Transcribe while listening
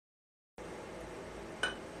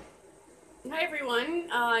Hi everyone,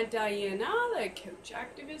 Diana, the coach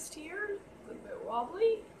activist here. A little bit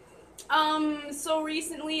wobbly. So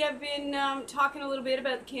recently I've been talking a little bit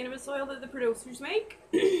about the cannabis oil that the producers make.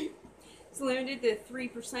 It's limited to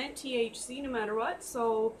 3% THC no matter what,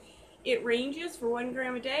 so it ranges for 1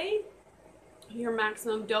 gram a day. Your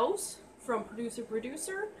maximum dose from producer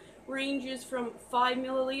ranges from 5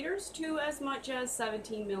 milliliters to as much as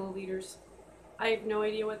 17 milliliters. I have no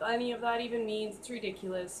idea what any of that even means. It's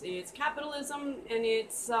ridiculous. It's capitalism, and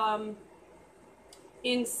it's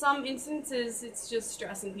in some instances it's just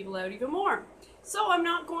stressing people out even more. So I'm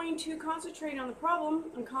not going to concentrate on the problem.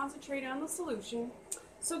 I'm concentrating on the solution.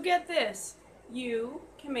 So get this: you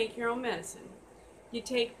can make your own medicine. You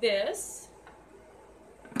take this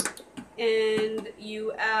and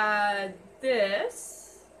you add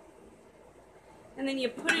this, and then you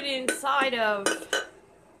put it inside of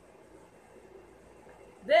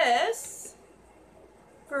this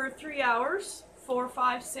for 3 hours, 4,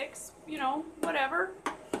 5, 6, whatever.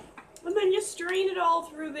 And then you strain it all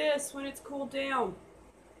through this when it's cooled down.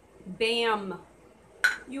 Bam!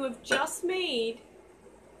 You have just made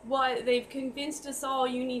what they've convinced us all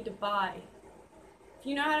you need to buy. If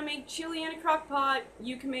you know how to make chili in a crock pot,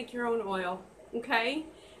 you can make your own oil. Okay?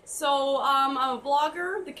 So I'm a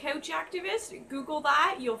blogger, the Couch Activist. Google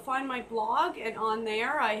that, you'll find my blog, and on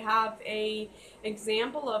there I have a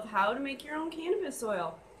example of how to make your own cannabis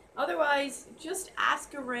oil. Otherwise, just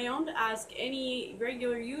ask around, ask any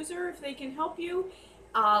regular user if they can help you.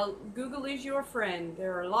 Google is your friend.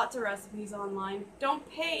 There are lots of recipes online. Don't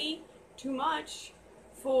pay too much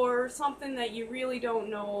for something that you really don't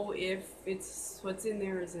know if it's what's in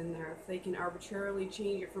there is in there. If they can arbitrarily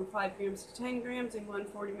change it from 5 grams to 10 grams in one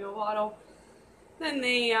 40 ml bottle, then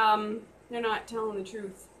they're not telling the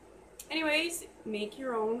truth. Anyways, make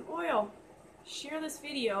your own oil. Share this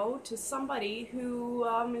video to somebody who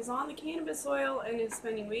is on the cannabis oil and is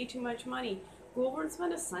spending way too much money. Go over and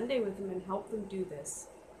spend a Sunday with them and help them do this.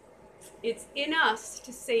 It's in us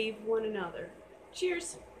to save one another.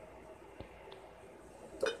 Cheers.